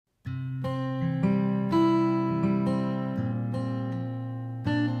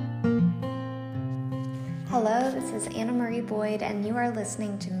Hello, this is Anna Marie Boyd, and you are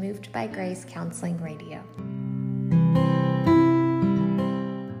listening to Moved by Grace Counseling Radio.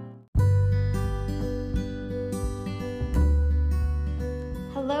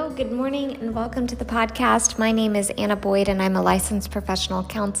 Hello, good morning, and welcome to the podcast. My name is Anna Boyd, and I'm a licensed professional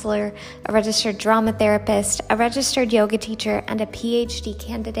counselor, a registered drama therapist, a registered yoga teacher, and a PhD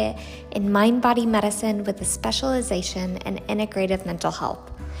candidate in mind-body medicine with a specialization in integrative mental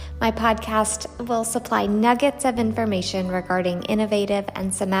health. My podcast will supply nuggets of information regarding innovative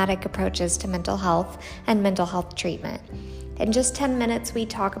and somatic approaches to mental health and mental health treatment. In just 10 minutes, we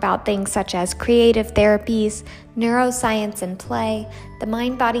talk about things such as creative therapies, neuroscience and play, the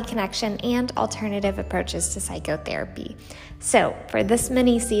mind-body connection, and alternative approaches to psychotherapy. So, for this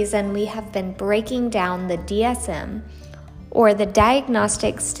mini season, we have been breaking down the DSM, or the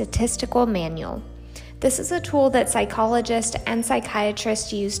Diagnostic Statistical Manual. This is a tool that psychologists and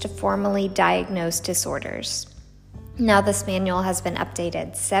psychiatrists use to formally diagnose disorders. Now, this manual has been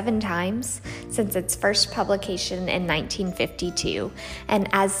updated 7 times since its first publication in 1952, and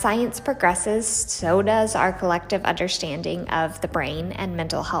as science progresses, so does our collective understanding of the brain and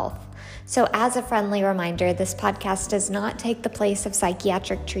mental health. So as a friendly reminder, this podcast does not take the place of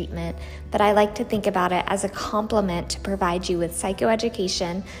psychiatric treatment, but I like to think about it as a complement to provide you with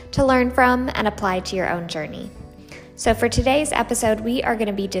psychoeducation to learn from and apply to your own journey. So for today's episode, we are going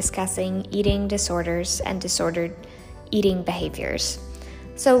to be discussing eating disorders and disordered eating behaviors.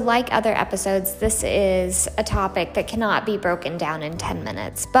 So like other episodes, this is a topic that cannot be broken down in 10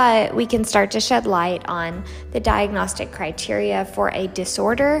 minutes, but we can start to shed light on the diagnostic criteria for a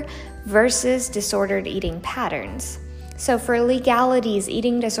disorder versus disordered eating patterns. So for legalities,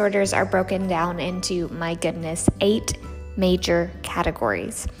 eating disorders are broken down into, 8 major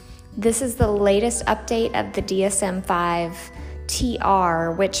categories. This is the latest update of the DSM-5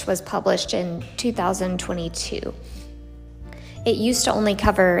 TR, which was published in 2022. It used to only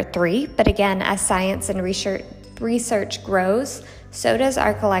cover 3, but again, as science and research grows, so does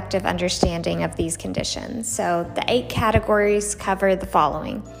our collective understanding of these conditions. So the 8 categories cover the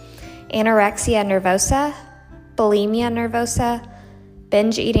following: anorexia nervosa, bulimia nervosa,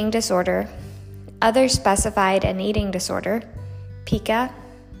 binge eating disorder, other specified and eating disorder, pica,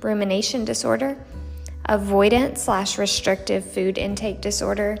 rumination disorder, avoidant/restrictive food intake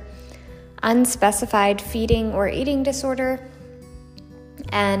disorder, unspecified feeding or eating disorder,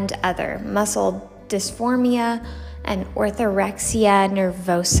 and other, muscle dysformia, and orthorexia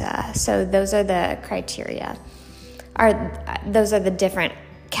nervosa. So those are the criteria. Those are the different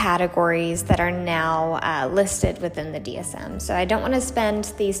categories that are now listed within the DSM. So I don't want to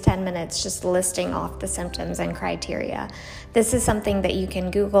spend these 10 minutes just listing off the symptoms and criteria. This is something that you can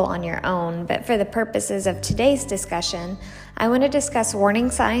Google on your own, but for the purposes of today's discussion, I want to discuss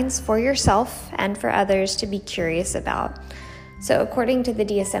warning signs for yourself and for others to be curious about. So according to the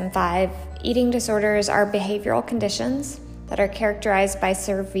DSM-5, eating disorders are behavioral conditions that are characterized by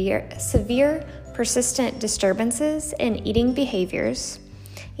severe persistent disturbances in eating behaviors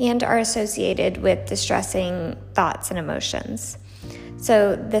and are associated with distressing thoughts and emotions.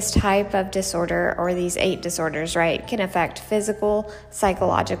 So this type of disorder, or these 8 disorders, can affect physical,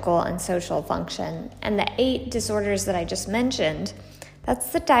 psychological, and social function. And the 8 disorders that I just mentioned,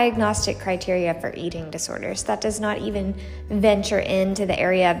 that's the diagnostic criteria for eating disorders. That does not even venture into the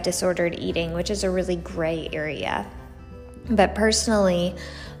area of disordered eating, which is a really gray area. But personally,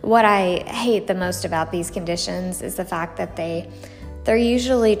 what I hate the most about these conditions is the fact that they're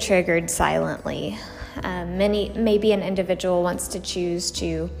usually triggered silently. Maybe an individual wants to choose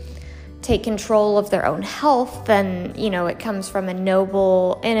to take control of their own health, then, it comes from a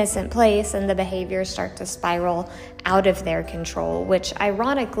noble, innocent place, and the behaviors start to spiral out of their control, which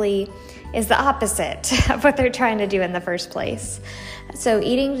ironically is the opposite of what they're trying to do in the first place. So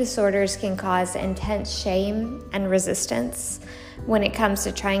eating disorders can cause intense shame and resistance when it comes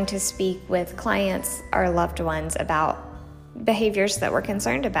to trying to speak with clients or loved ones about behaviors that we're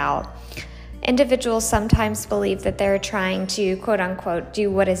concerned about. Individuals sometimes believe that they're trying to, quote unquote, do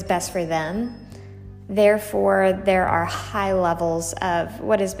what is best for them. Therefore, there are high levels of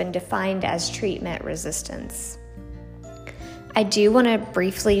what has been defined as treatment resistance. I do want to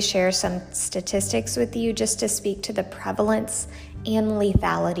briefly share some statistics with you just to speak to the prevalence and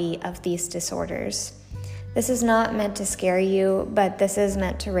lethality of these disorders. This is not meant to scare you, but this is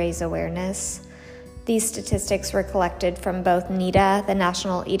meant to raise awareness. These statistics were collected from both NEDA, the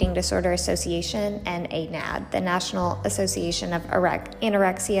National Eating Disorder Association, and ANAD, the National Association of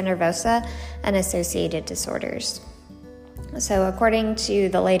Anorexia Nervosa and Associated Disorders. So according to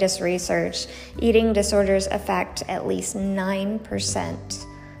the latest research, eating disorders affect at least 9%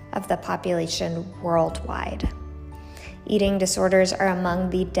 of the population worldwide. Eating disorders are among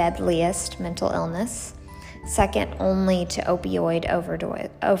the deadliest mental illness, second only to opioid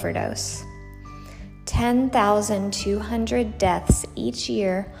overdose. 10,200 deaths each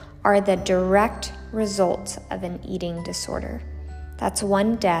year are the direct result of an eating disorder. That's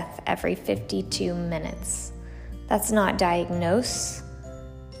one death every 52 minutes. That's not diagnose,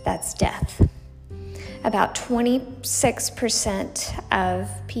 that's death. About 26% of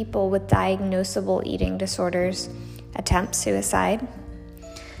people with diagnosable eating disorders attempt suicide.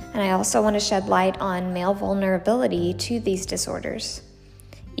 And I also want to shed light on male vulnerability to these disorders.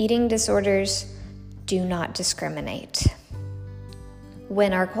 Eating disorders do not discriminate.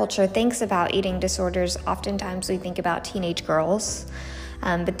 When our culture thinks about eating disorders, oftentimes we think about teenage girls,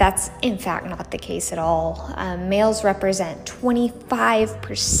 but that's in fact not the case at all. Males represent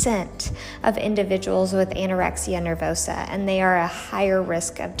 25% of individuals with anorexia nervosa, and they are a higher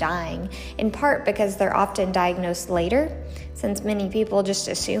risk of dying, in part because they're often diagnosed later, since many people just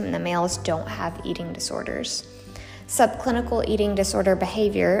assume the males don't have eating disorders. Subclinical eating disorder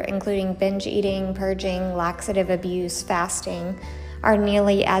behavior, including binge eating, purging, laxative abuse, fasting, are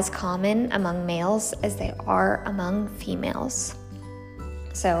nearly as common among males as they are among females.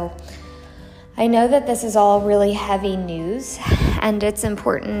 So I know that this is all really heavy news, and it's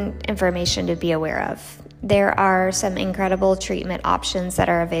important information to be aware of. There are some incredible treatment options that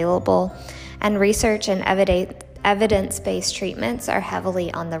are available, and research and evidence-based treatments are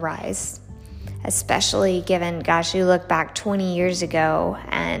heavily on the rise, especially given, you look back 20 years ago,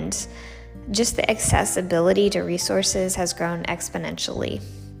 and just the accessibility to resources has grown exponentially.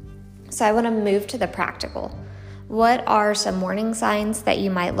 So I want to move to the practical. What are some warning signs that you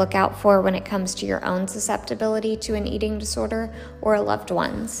might look out for when it comes to your own susceptibility to an eating disorder or a loved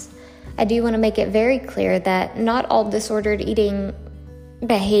one's? I do want to make it very clear that not all disordered eating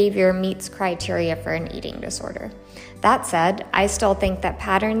behavior meets criteria for an eating disorder. That said, I still think that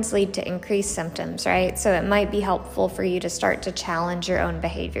patterns lead to increased symptoms, right? So it might be helpful for you to start to challenge your own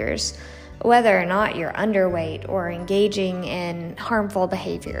behaviors, whether or not you're underweight or engaging in harmful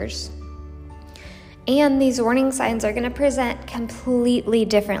behaviors. And these warning signs are going to present completely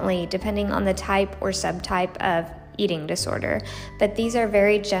differently depending on the type or subtype of eating disorder. But these are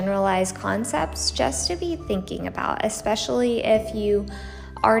very generalized concepts just to be thinking about, especially if you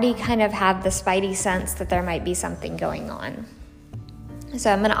already kind of have the spidey sense that there might be something going on.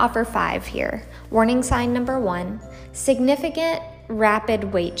 So I'm going to offer 5 here. Warning sign number 1, significant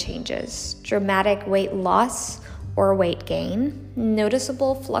rapid weight changes, dramatic weight loss or weight gain,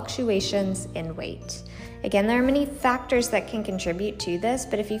 noticeable fluctuations in weight. Again, there are many factors that can contribute to this,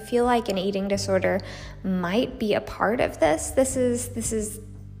 but if you feel like an eating disorder might be a part of this is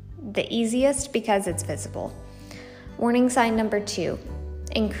the easiest because it's visible. Warning sign number 2,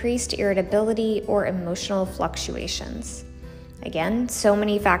 increased irritability or emotional fluctuations. Again, so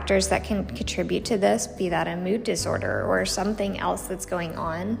many factors that can contribute to this, be that a mood disorder or something else that's going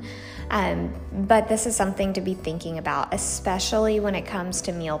on. But this is something to be thinking about, especially when it comes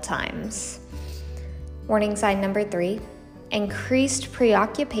to meal times. Warning sign number 3, increased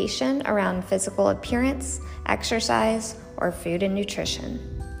preoccupation around physical appearance, exercise, or food and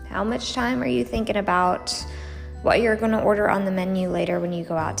nutrition. How much time are you thinking about what you're going to order on the menu later when you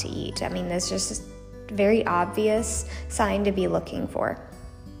go out to eat? I mean, that's just very obvious sign to be looking for.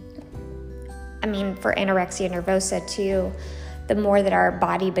 I mean, for anorexia nervosa too, the more that our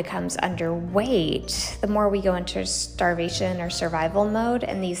body becomes underweight, the more we go into starvation or survival mode,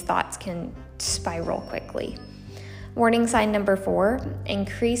 and these thoughts can spiral quickly. Warning sign number 4,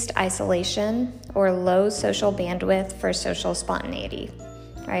 increased isolation or low social bandwidth for social spontaneity.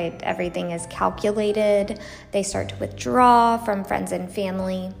 Right? Everything is calculated. They start to withdraw from friends and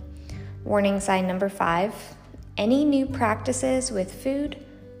family. Warning sign number 5, any new practices with food,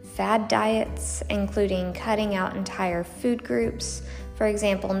 fad diets, including cutting out entire food groups. For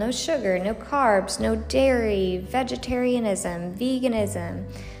example, no sugar, no carbs, no dairy, vegetarianism,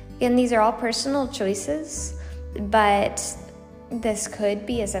 veganism. Again, these are all personal choices, but this could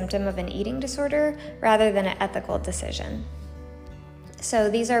be a symptom of an eating disorder rather than an ethical decision. So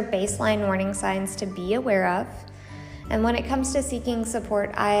these are baseline warning signs to be aware of. And when it comes to seeking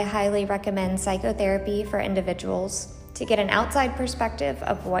support, I highly recommend psychotherapy for individuals to get an outside perspective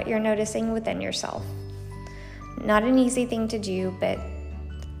of what you're noticing within yourself. Not an easy thing to do, but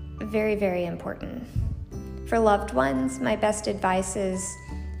very, very important. For loved ones, my best advice is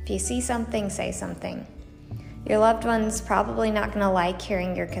if you see something, say something. Your loved one's probably not going to like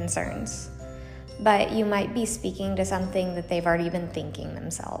hearing your concerns, but you might be speaking to something that they've already been thinking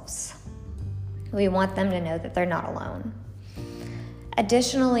themselves. We want them to know that they're not alone.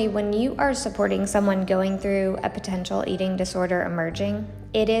 Additionally, when you are supporting someone going through a potential eating disorder emerging,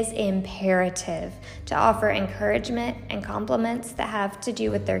 it is imperative to offer encouragement and compliments that have to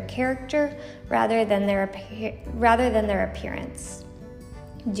do with their character rather than their appearance.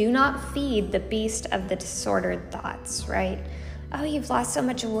 Do not feed the beast of the disordered thoughts, right? Oh, you've lost so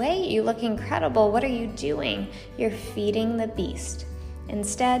much weight. You look incredible. What are you doing? You're feeding the beast.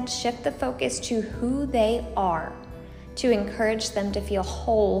 Instead, shift the focus to who they are, to encourage them to feel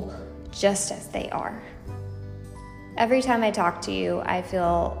whole just as they are. Every time I talk to you, I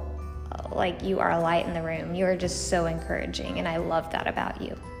feel like you are a light in the room. You are just so encouraging, and I love that about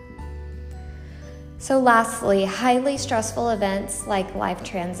you. So lastly, highly stressful events like life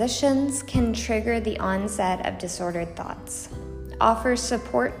transitions can trigger the onset of disordered thoughts. Offer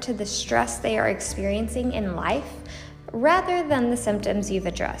support to the stress they are experiencing in life rather than the symptoms you've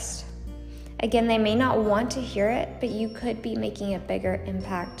addressed. Again, they may not want to hear it, but you could be making a bigger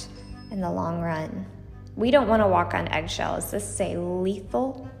impact in the long run. We don't want to walk on eggshells. This is a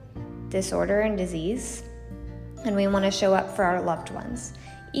lethal disorder and disease, and we want to show up for our loved ones,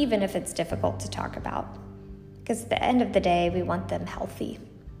 even if it's difficult to talk about. Because at the end of the day, we want them healthy.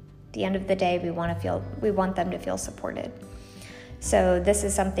 At the end of the day, we want them to feel supported. So this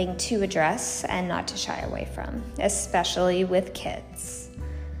is something to address and not to shy away from, especially with kids.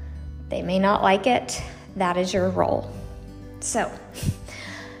 They may not like it. That is your role. So,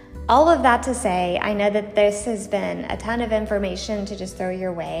 all of that to say, I know that this has been a ton of information to just throw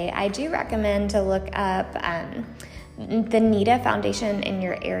your way. I do recommend to look up the NIDA Foundation in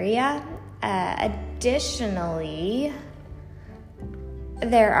your area. Additionally,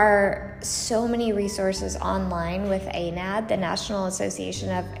 there are so many resources online with ANAD, the National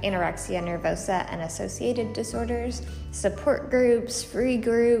Association of Anorexia Nervosa and Associated Disorders, support groups, free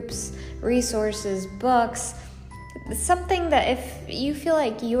groups, resources, books. Something that if you feel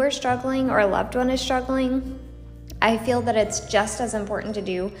like you are struggling or a loved one is struggling, I feel that it's just as important to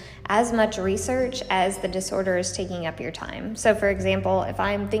do as much research as the disorder is taking up your time. So for example, if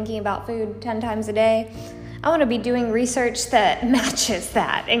I'm thinking about food 10 times a day, I want to be doing research that matches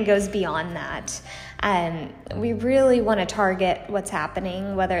that and goes beyond that. We really want to target what's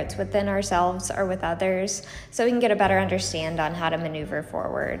happening, whether it's within ourselves or with others, so we can get a better understanding on how to maneuver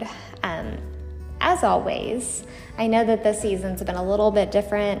forward. As always, I know that this season's been a little bit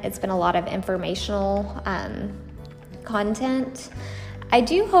different. It's been a lot of informational content. I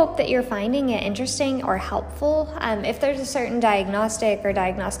do hope that you're finding it interesting or helpful. If there's a certain diagnostic or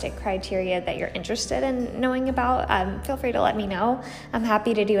diagnostic criteria that you're interested in knowing about, feel free to let me know. I'm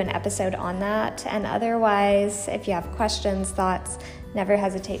happy to do an episode on that. And otherwise, if you have questions, thoughts, never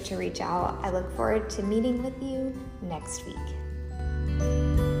hesitate to reach out. I look forward to meeting with you next week.